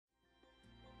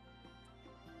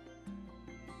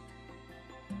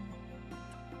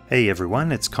Hey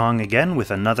everyone, it's Kong again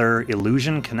with another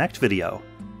Illusion Connect video.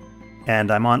 And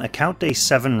I'm on account day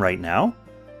 7 right now,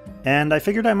 and I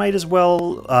figured I might as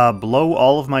well blow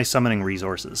all of my summoning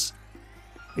resources.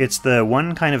 It's the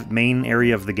one kind of main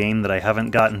area of the game that I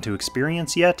haven't gotten to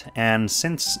experience yet, and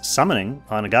since summoning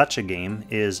on a gacha game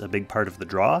is a big part of the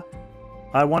draw,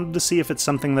 I wanted to see if it's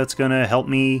something that's going to help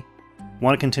me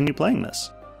want to continue playing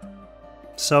this.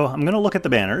 So I'm going to look at the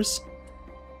banners.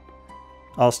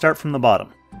 I'll start from the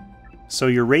bottom. So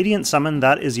your Radiant Summon,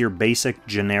 that is your basic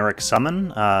generic summon.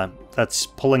 That's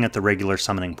pulling at the regular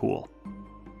summoning pool.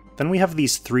 Then we have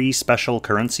these 3 special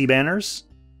currency banners.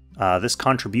 This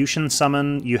Contribution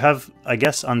Summon, you have, I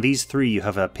guess on these 3 you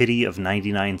have a pity of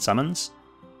 99 summons.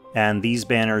 And these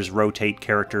banners rotate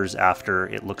characters after,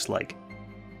 it looks like,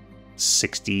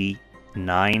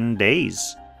 69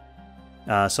 days.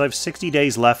 So I have 60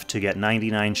 days left to get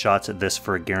 99 shots at this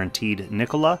for a guaranteed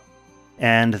Nicola.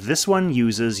 And this one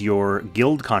uses your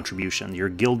guild contribution, your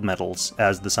guild medals,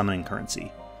 as the summoning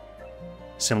currency.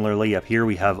 Similarly, up here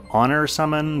we have Honor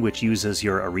Summon, which uses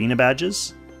your arena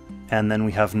badges. And then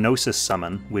we have Gnosis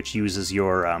Summon, which uses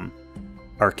your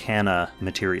Arcana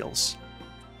materials.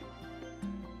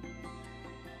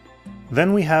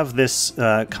 Then we have this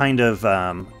kind of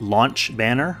launch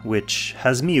banner, which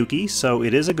has Miyuki, so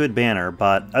it is a good banner,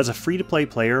 but as a free-to-play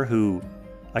player who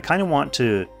I kind of want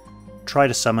to try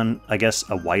to summon, I guess,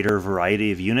 a wider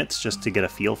variety of units just to get a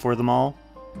feel for them all.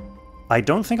 I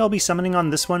don't think I'll be summoning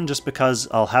on this one just because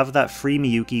I'll have that free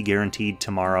Miyuki guaranteed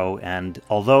tomorrow, and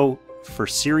although for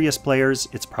serious players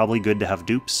it's probably good to have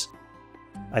dupes,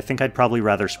 I think I'd probably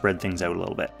rather spread things out a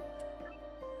little bit.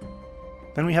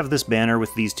 Then we have this banner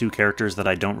with these 2 characters that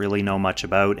I don't really know much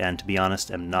about and, to be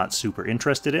honest, am not super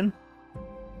interested in.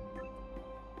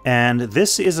 And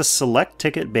this is a select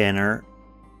ticket banner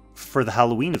for the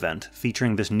Halloween event,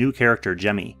 featuring this new character,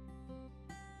 Jemmy.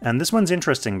 And this one's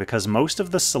interesting because most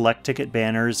of the select ticket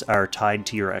banners are tied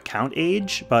to your account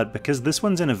age, but because this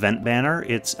one's an event banner,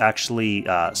 it's actually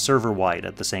server-wide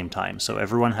at the same time, so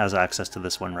everyone has access to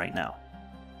this one right now.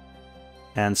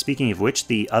 And speaking of which,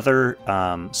 the other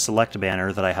select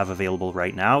banner that I have available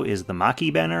right now is the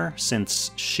Maki banner, since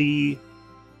she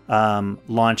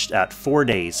launched at 4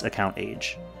 days account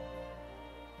age.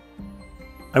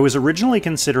 I was originally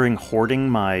considering hoarding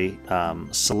my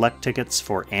select tickets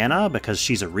for Anna because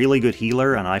she's a really good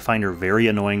healer and I find her very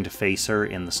annoying to face her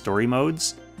in the story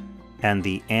modes. And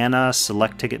the Anna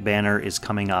select ticket banner is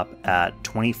coming up at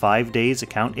 25 days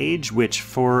account age, which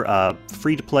for a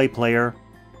free-to-play player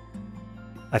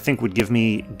I think would give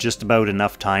me just about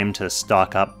enough time to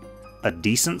stock up a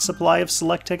decent supply of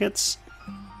select tickets.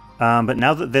 But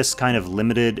now that this kind of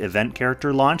limited event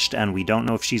character launched, and we don't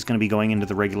know if she's going to be going into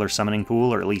the regular summoning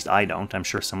pool, or at least I don't, I'm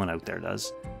sure someone out there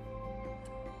does,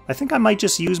 I think I might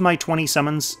just use my 20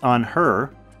 summons on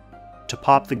her to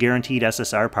pop the guaranteed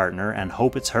SSR partner and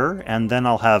hope it's her, and then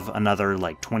I'll have another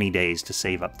like 20 days to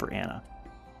save up for Anna.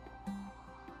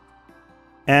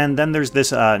 And then there's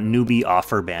this newbie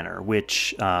offer banner,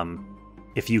 which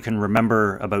if you can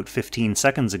remember about 15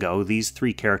 seconds ago, these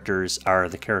 3 characters are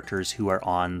the characters who are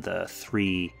on the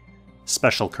 3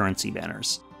 special currency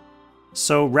banners.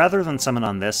 So rather than summon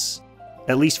on this,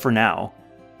 at least for now,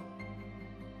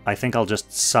 I think I'll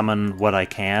just summon what I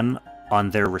can on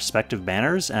their respective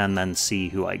banners and then see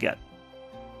who I get.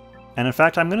 And in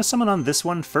fact, I'm going to summon on this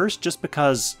one first just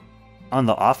because on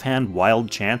the offhand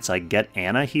wild chance I get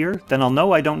Anna here, then I'll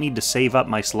know I don't need to save up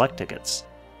my select tickets.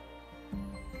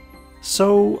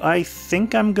 So I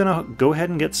think I'm gonna go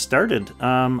ahead and get started.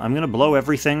 I'm gonna blow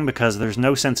everything because there's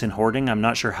no sense in hoarding. I'm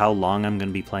not sure how long I'm gonna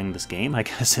be playing this game. I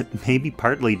guess it maybe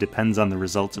partly depends on the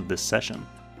results of this session.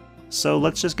 So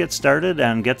let's just get started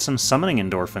and get some summoning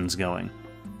endorphins going.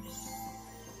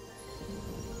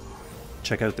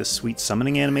 Check out this sweet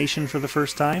summoning animation for the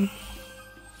first time.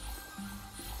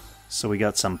 So we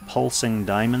got some pulsing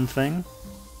diamond thing.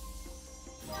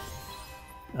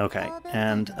 Okay,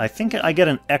 and I think I get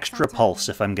an extra pulse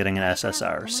if I'm getting an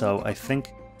SSR, so I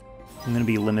think I'm going to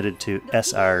be limited to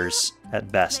SRs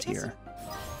at best here.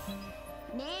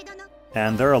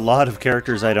 And there are a lot of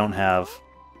characters I don't have,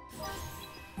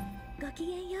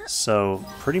 so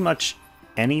pretty much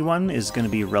anyone is going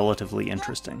to be relatively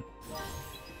interesting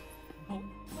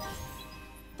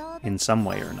in some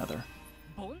way or another.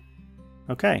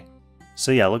 Okay,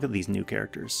 so yeah, look at these new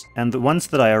characters. And the ones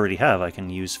that I already have I can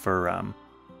use for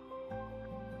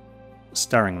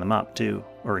starring them up too,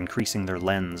 or increasing their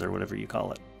lens, or whatever you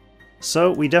call it.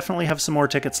 So we definitely have some more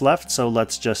tickets left, so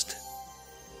let's just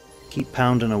keep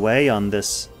pounding away on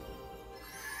this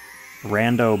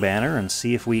rando banner and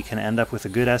see if we can end up with a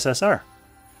good SSR.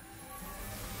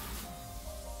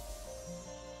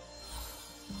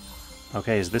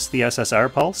 Okay, is this the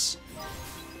SSR pulse?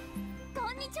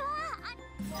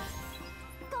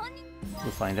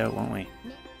 We'll find out, won't we?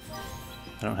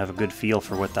 I don't have a good feel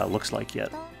for what that looks like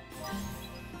yet.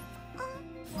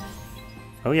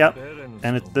 Oh yeah,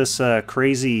 and it's this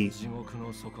crazy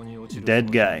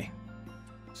dead guy.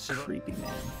 Creepy,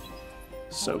 man.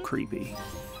 So creepy.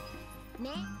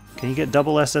 Can you get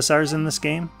double SSRs in this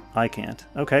game? I can't.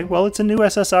 Okay, well it's a new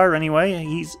SSR anyway.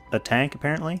 He's a tank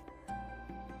apparently.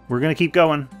 We're gonna keep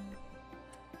going.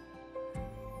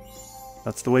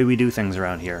 That's the way we do things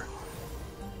around here.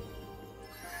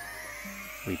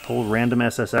 We pull random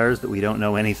SSRs that we don't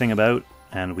know anything about,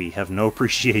 and we have no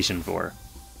appreciation for.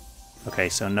 Okay,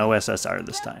 so no SSR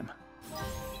this time.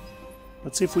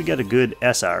 Let's see if we get a good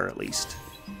SR at least.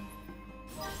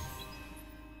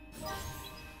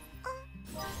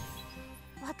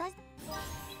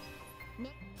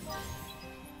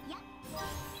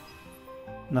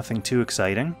 Nothing too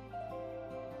exciting.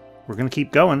 We're gonna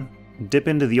keep going. Dip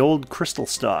into the old crystal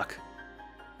stock.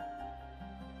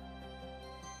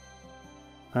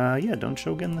 Yeah, don't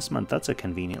show again this month. That's a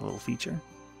convenient little feature.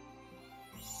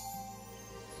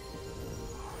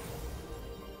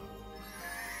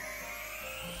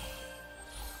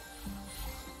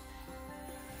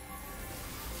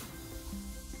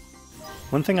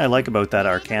 One thing I like about that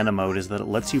Arcana mode is that it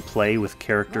lets you play with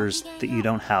characters that you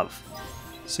don't have.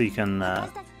 So you can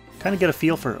kind of get a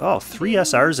feel for, oh, 3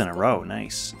 SRs in a row,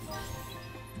 nice.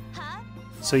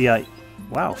 So yeah,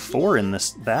 wow, 4 in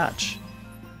this batch.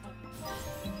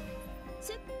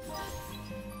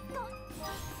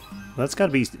 That's got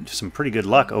to be some pretty good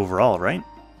luck overall, right?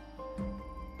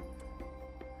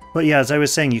 But yeah, as I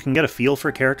was saying, you can get a feel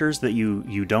for characters that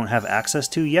you don't have access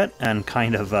to yet, and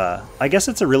kind of, I guess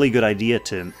it's a really good idea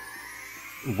to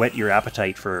whet your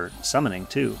appetite for summoning,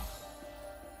 too.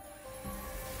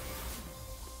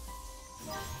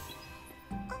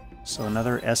 So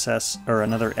another SS, or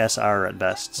another SR at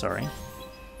best, sorry.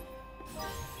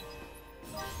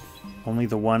 Only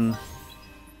the one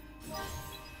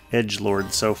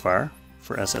edgelord so far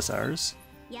for SSRs.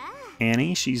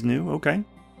 Annie, she's new, okay.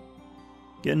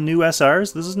 Getting new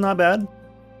SRs, this is not bad.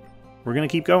 We're gonna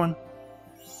keep going.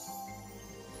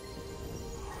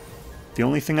 The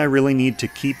only thing I really need to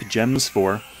keep gems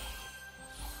for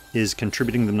is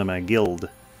contributing them to my guild.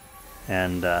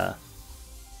 And,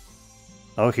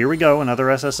 oh, here we go, another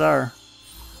SSR.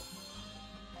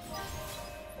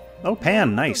 Oh,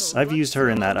 Pan, nice. I've used her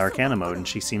in that Arcana mode and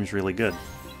she seems really good.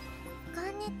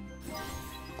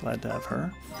 Glad to have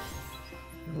her.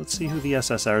 Let's see who the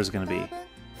SSR is going to be.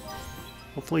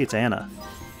 Hopefully it's Anna.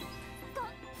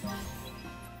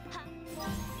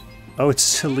 Oh, it's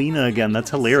Selena again.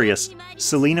 That's hilarious.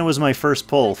 Selena was my first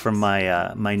pull from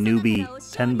my my newbie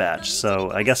 10 batch, so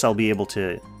I guess I'll be able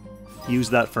to use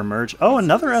that for merge. Oh,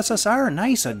 another SSR!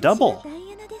 Nice, a double!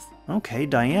 Okay,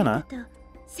 Diana.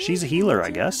 She's a healer, I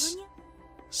guess.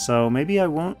 So maybe I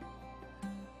won't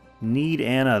need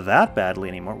Anna that badly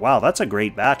anymore. Wow, that's a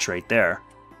great batch right there.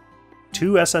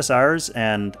 2 SSRs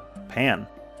and Pan.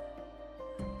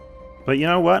 But you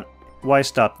know what? Why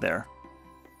stop there?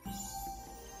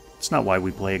 It's not why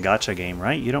we play a gacha game,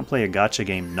 right? You don't play a gacha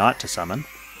game not to summon.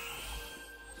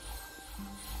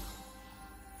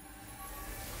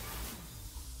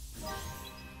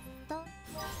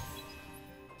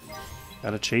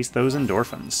 Gotta chase those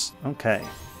endorphins. Okay.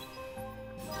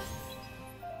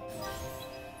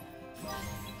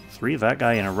 3 of that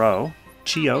guy in a row.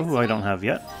 Chio, who I don't have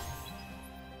yet.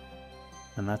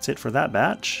 And that's it for that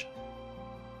batch.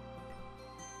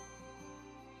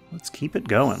 Let's keep it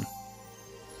going.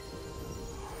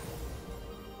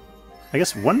 I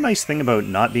guess one nice thing about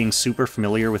not being super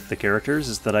familiar with the characters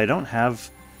is that I don't have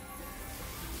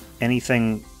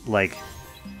anything, like,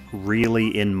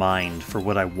 really in mind for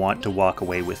what I want to walk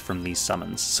away with from these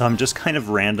summons. So I'm just kind of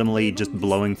randomly just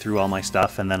blowing through all my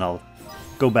stuff, and then I'll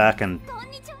go back and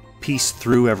piece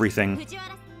through everything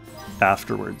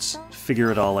afterwards.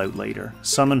 Figure it all out later.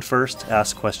 Summon first,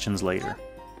 ask questions later.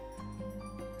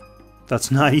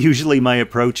 That's not usually my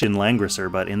approach in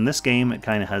Langrisser, but in this game it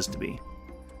kind of has to be.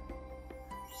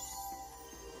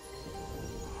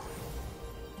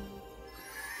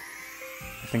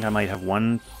 I think I might have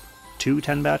 2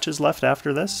 10 batches left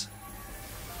after this.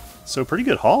 So pretty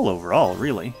good haul overall,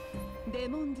 really.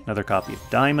 Another copy of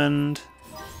Diamond.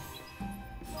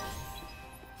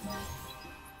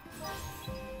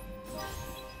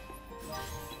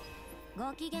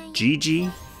 Gigi,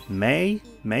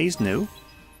 May's new.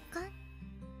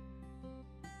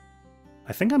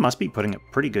 I think I must be putting a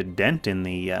pretty good dent in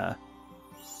the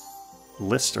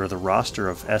list or the roster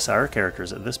of SR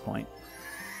characters at this point.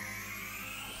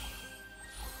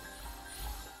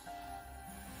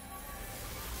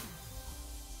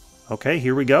 Okay,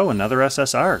 here we go. Another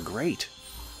SSR. Great.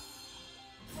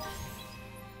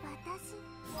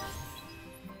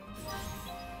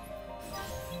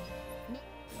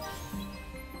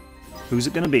 Who's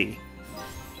it gonna be?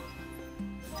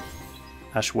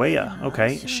 Ashweya.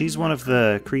 Okay, she's one of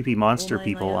the creepy monster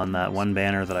people on that one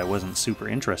banner that I wasn't super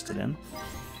interested in.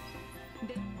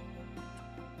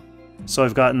 So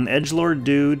I've got an edgelord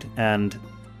dude and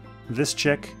this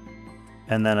chick,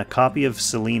 and then a copy of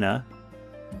Selena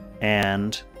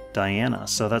and Diana.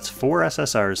 So that's 4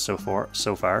 SSRs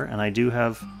so far, and I do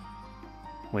have...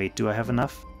 Wait, do I have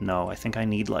enough? No, I think I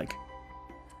need like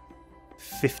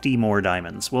 50 more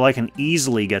diamonds. Well, I can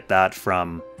easily get that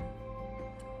from...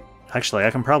 Actually,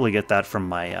 I can probably get that from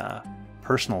my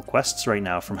personal quests right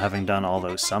now from having done all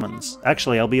those summons.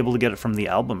 Actually, I'll be able to get it from the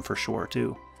album for sure,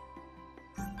 too.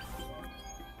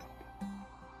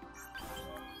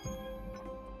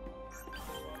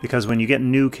 Because when you get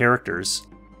new characters...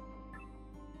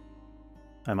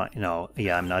 I might... No,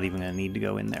 yeah, I'm not even going to need to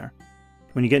go in there.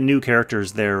 When you get new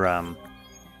characters, their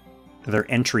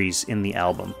entries in the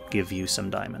album give you some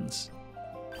diamonds.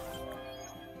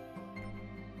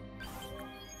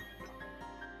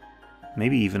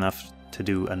 Maybe even enough to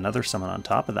do another summon on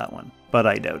top of that one, but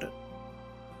I doubt it.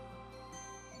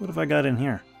 What have I got in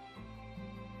here?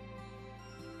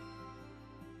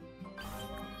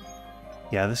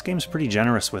 Yeah, this game's pretty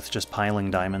generous with just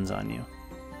piling diamonds on you.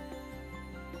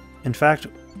 In fact,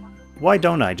 why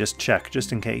don't I just check,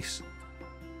 just in case?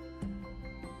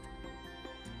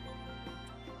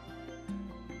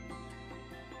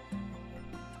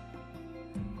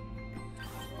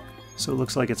 So it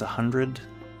looks like it's 100.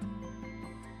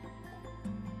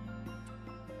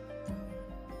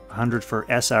 100 for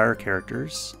SR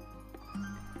characters.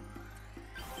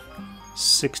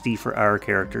 60 for R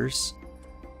characters.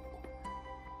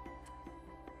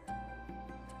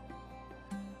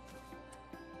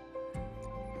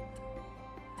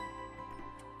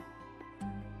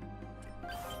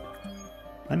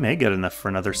 I may get enough for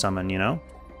another summon, you know?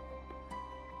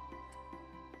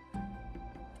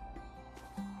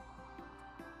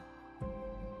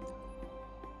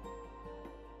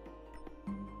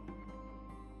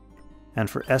 And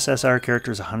for SSR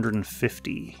characters,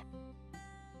 150.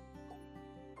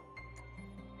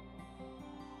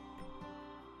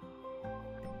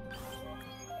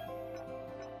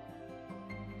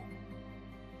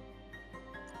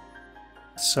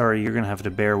 Sorry, you're gonna have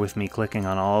to bear with me clicking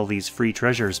on all these free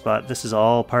treasures, but this is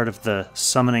all part of the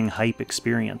summoning hype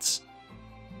experience.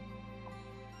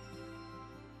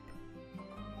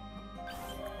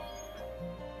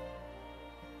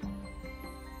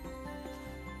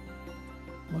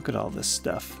 Look at all this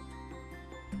stuff.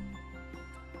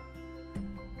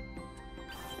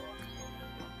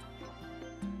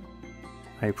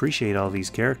 I appreciate all these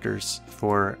characters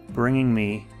for bringing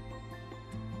me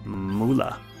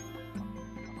moolah.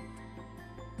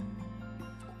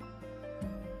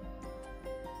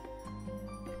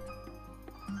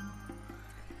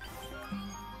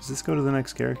 Does this go to the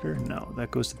next character? No, that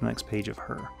goes to the next page of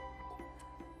her.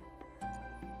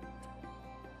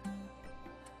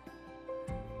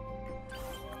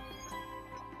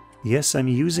 Yes, I'm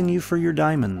using you for your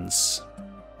diamonds.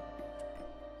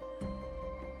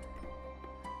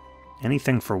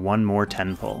 Anything for one more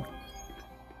 10 pull.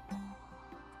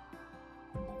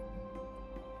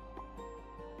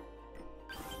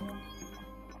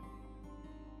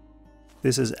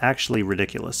 This is actually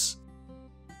ridiculous.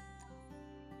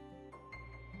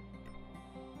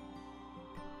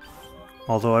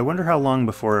 Although I wonder how long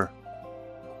before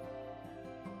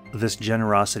this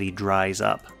generosity dries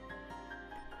up.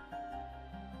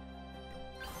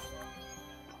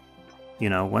 You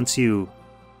know, once you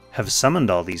have summoned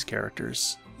all these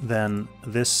characters, then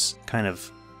this kind of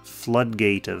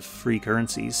floodgate of free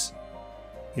currencies,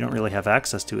 you don't really have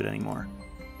access to it anymore.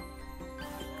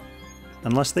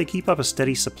 Unless they keep up a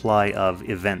steady supply of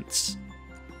events.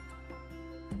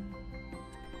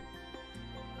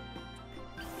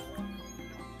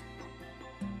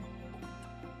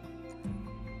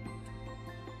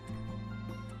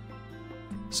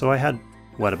 So I had,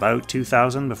 what, about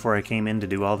 2,000 before I came in to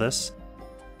do all this?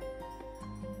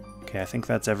 Okay, I think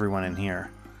that's everyone in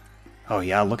here. Oh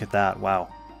yeah, look at that, wow.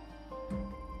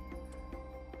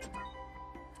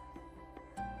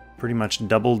 Pretty much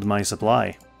doubled my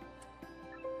supply.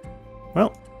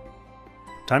 Well,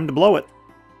 time to blow it.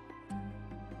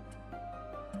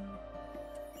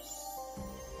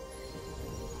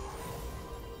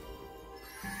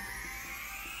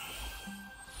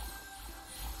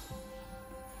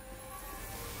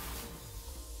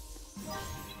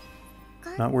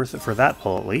 Not worth it for that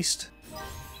pull, at least.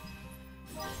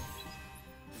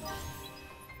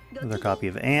 Another copy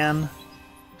of Anne.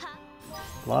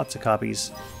 Lots of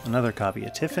copies. Another copy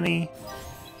of Tiffany.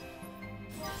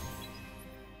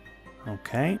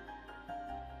 Okay.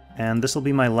 And this will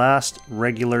be my last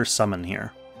regular summon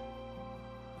here.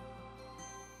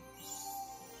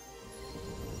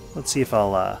 Let's see if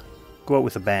I'll go out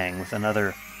with a bang with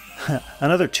another...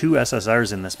 another 2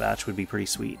 SSRs in this batch would be pretty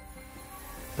sweet.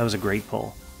 That was a great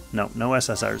pull. No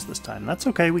SSRs this time. That's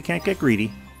okay, we can't get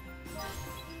greedy.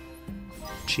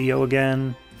 Chio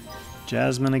again.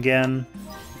 Jasmine again.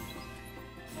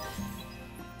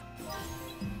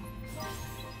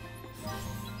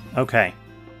 Okay.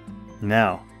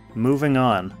 Now, moving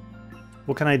on.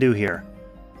 What can I do here?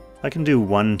 I can do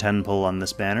 1 10 pull on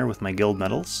this banner with my guild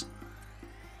medals.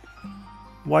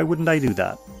 Why wouldn't I do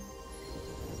that?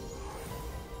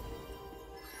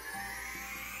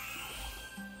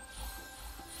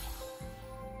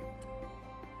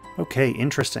 Okay,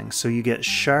 interesting. So you get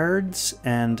shards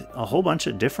and a whole bunch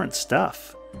of different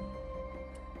stuff.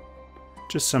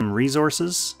 Just some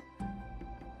resources.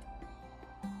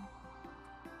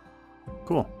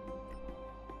 Cool.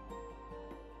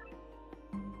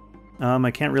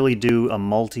 I can't really do a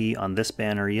multi on this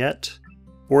banner yet,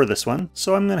 or this one,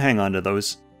 so I'm going to hang on to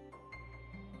those.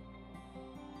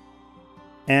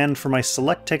 And for my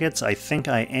select tickets, I think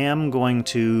I am going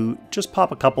to just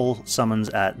pop a couple summons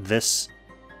at this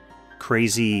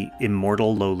crazy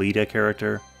immortal Lolita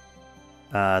character.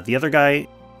 The other guy,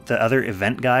 the other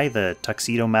event guy, the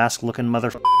tuxedo mask looking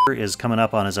motherfucker, is coming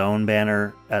up on his own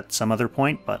banner at some other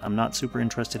point, but I'm not super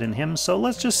interested in him, so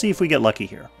let's just see if we get lucky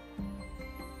here.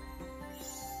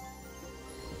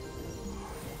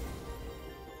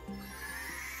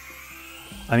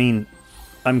 I mean,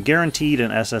 I'm guaranteed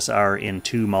an SSR in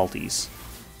 2 multis.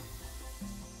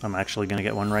 I'm actually going to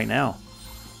get one right now.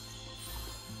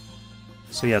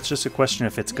 So yeah, it's just a question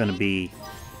if it's going to be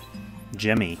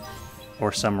Jemmy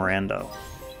or some rando.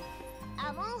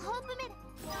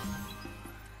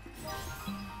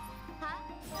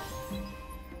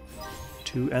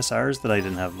 2 SRs that I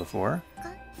didn't have before.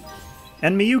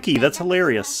 And Miyuki, that's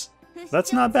hilarious.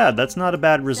 That's not bad, that's not a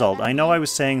bad result. I know I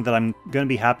was saying that I'm going to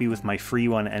be happy with my free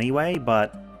one anyway,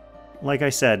 but like I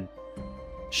said,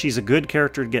 she's a good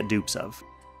character to get dupes of.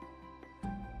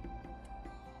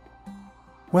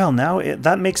 Well, now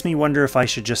that makes me wonder if I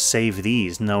should just save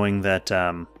these, knowing that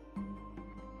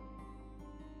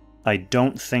I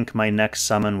don't think my next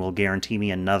summon will guarantee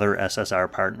me another SSR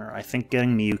partner. I think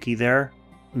getting Miyuki there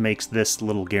makes this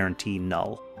little guarantee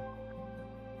null.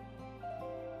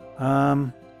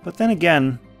 But then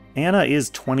again, Anna is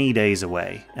 20 days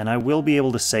away, and I will be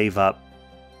able to save up.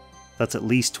 That's at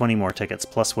least 20 more tickets,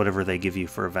 plus whatever they give you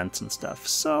for events and stuff.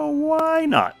 So why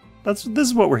not? This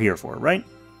is what we're here for, right?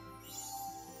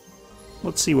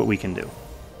 Let's see what we can do.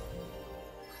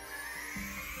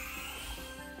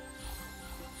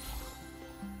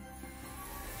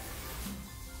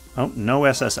 Oh, no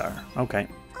SSR. Okay.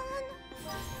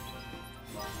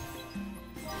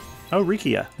 Oh,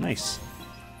 Rikia. Nice.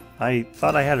 I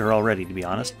thought I had her already, to be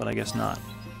honest, but I guess not.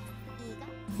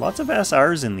 Lots of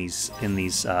SRs in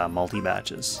these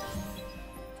multi-batches.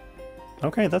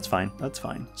 Okay, that's fine. That's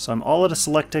fine. So I'm all out of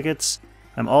select tickets.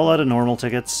 I'm all out of normal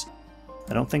tickets.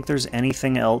 I don't think there's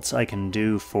anything else I can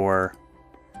do for...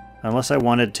 Unless I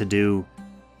wanted to do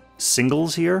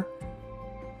singles here.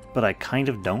 But I kind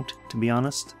of don't, to be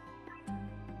honest.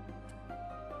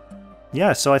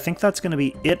 Yeah, so I think that's going to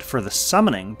be it for the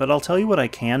summoning, but I'll tell you what I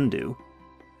can do.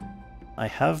 I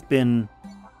have been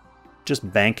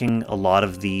just banking a lot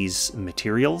of these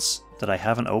materials that I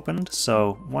haven't opened,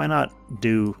 so why not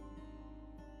do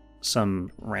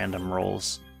some random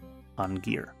rolls on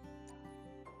gear.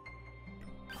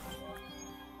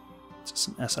 Just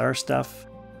some SR stuff.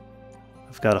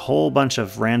 I've got a whole bunch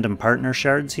of random partner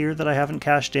shards here that I haven't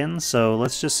cashed in, so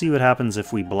let's just see what happens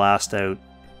if we blast out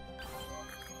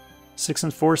 6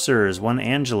 Enforcers, 1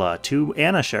 Angela, 2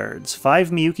 Anna shards, 5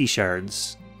 Miyuki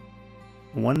shards,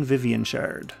 1 Vivian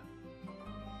shard.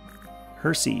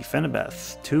 Hersey,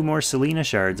 Fenibeth, 2 more Selena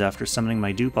shards after summoning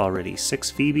my dupe already,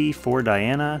 6 Phoebe, 4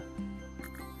 Diana,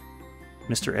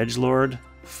 Mr. Edgelord,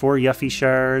 4 Yuffie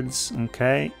shards,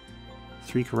 okay,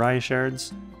 3 Karaya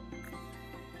shards,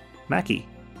 Maki.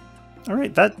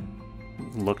 Alright, that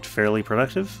looked fairly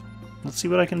productive. Let's see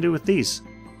what I can do with these.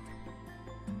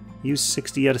 Use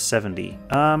 60 out of 70.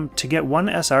 To get 1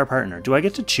 SR partner, do I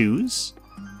get to choose?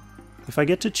 If I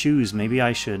get to choose, maybe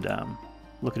I should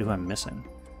look at who I'm missing.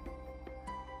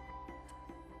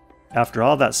 After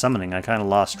all that summoning, I kind of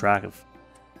lost track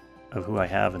of who I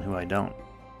have and who I don't.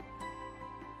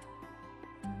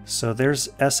 So there's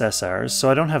SSRs.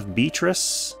 So I don't have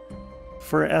Beatrice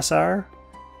for SR.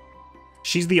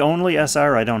 She's the only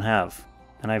SR I don't have,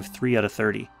 and I have 3 out of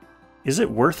 30. Is it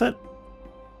worth it?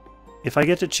 If I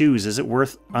get to choose, is it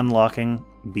worth unlocking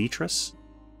Beatrice?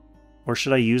 Or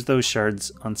should I use those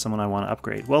shards on someone I want to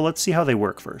upgrade? Well, let's see how they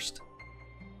work first.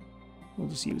 We'll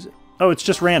just use it. Oh, it's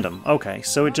just random. Okay,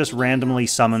 so it just randomly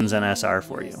summons an SR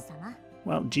for you.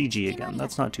 Well, GG again.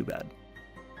 That's not too bad.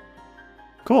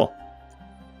 Cool.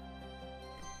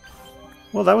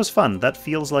 Well, that was fun. That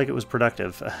feels like it was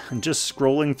productive. Just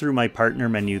scrolling through my partner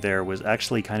menu there was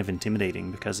actually kind of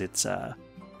intimidating because it's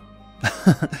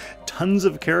tons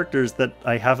of characters that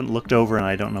I haven't looked over and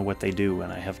I don't know what they do,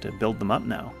 and I have to build them up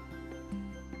now.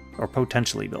 Or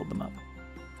potentially build them up.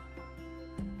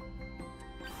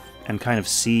 And kind of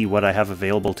see what I have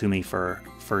available to me for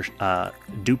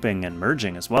duping and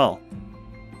merging as well.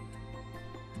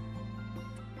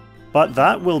 But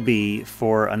that will be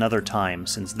for another time,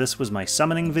 since this was my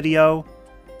summoning video,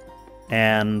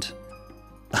 and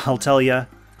I'll tell you,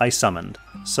 I summoned.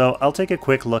 So I'll take a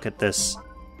quick look at this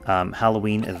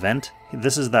Halloween event.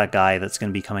 This is that guy that's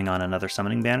going to be coming on another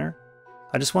summoning banner.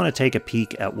 I just want to take a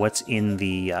peek at what's in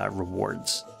the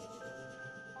rewards.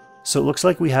 So it looks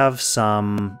like we have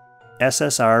some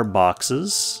SSR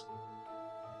boxes,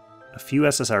 a few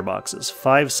SSR boxes,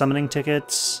 5 summoning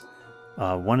tickets,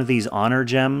 1 of these honor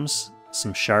gems,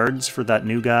 some shards for that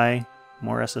new guy,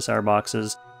 more SSR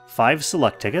boxes, 5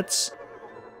 select tickets,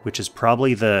 which is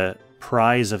probably the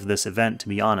prize of this event, to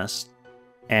be honest,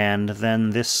 and then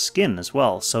this skin as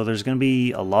well, so there's going to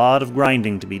be a lot of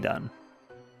grinding to be done.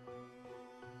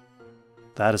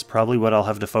 That is probably what I'll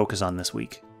have to focus on this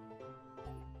week.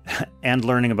 And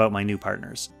learning about my new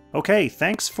partners. Okay,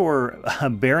 thanks for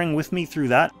bearing with me through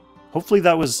that. Hopefully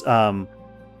that was an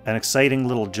exciting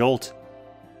little jolt.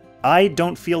 I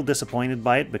don't feel disappointed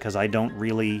by it because I don't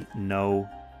really know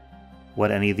what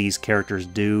any of these characters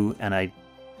do, and I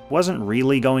wasn't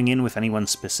really going in with anyone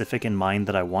specific in mind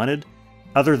that I wanted,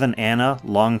 other than Anna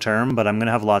long-term, but I'm going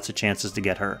to have lots of chances to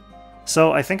get her.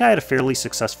 So I think I had a fairly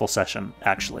successful session,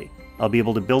 actually. I'll be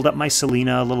able to build up my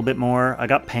Selena a little bit more. I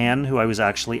got Pan, who I was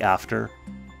actually after.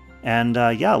 And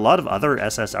yeah, a lot of other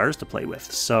SSRs to play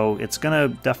with. So it's going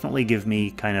to definitely give me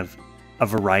kind of a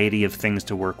variety of things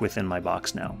to work with in my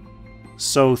box now.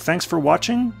 So thanks for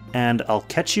watching, and I'll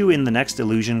catch you in the next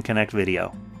Illusion Connect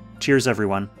video. Cheers,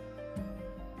 everyone.